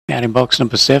out in box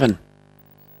number 7.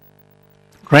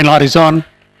 Green light is on.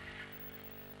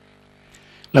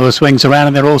 Lewis swings around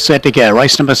and they're all set to go.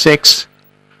 Race number 6.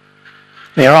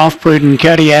 They're off. Prudent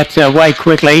Kodiak way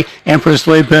quickly. Empress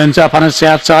Lou burns up on its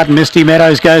outside. Misty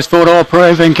Meadows goes forward. All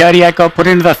proven. Kodiak got put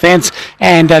into the fence.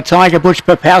 And Tiger Butch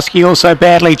Popowski also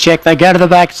badly checked. They go to the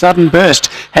back. Sudden Burst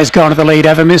has gone to the lead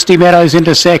over Misty Meadows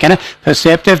into second.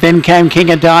 Perceptive. Then came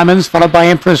King of Diamonds, followed by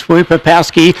Empress Lou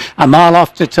Popowski. A mile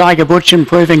off to Tiger Butch and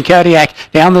Proven Kodiak.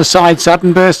 Down the side,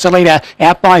 Sudden Burst the leader.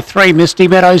 Out by 3. Misty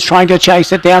Meadows trying to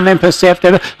chase it down. Then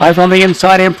Perceptive. Over on the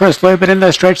inside, Empress Lou. But in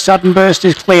the stretch, Sudden Burst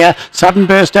is clear. Sudden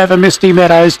Burst over Misty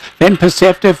Meadows, then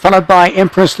Perceptive, followed by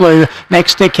Empress Lou.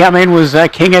 Next to come in was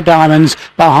King of Diamonds.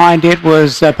 Behind it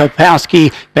was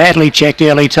Popowski, badly checked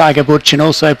early Tiger Butch, and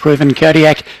also Proven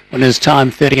Kodiak. Winners time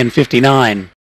 30 and 59.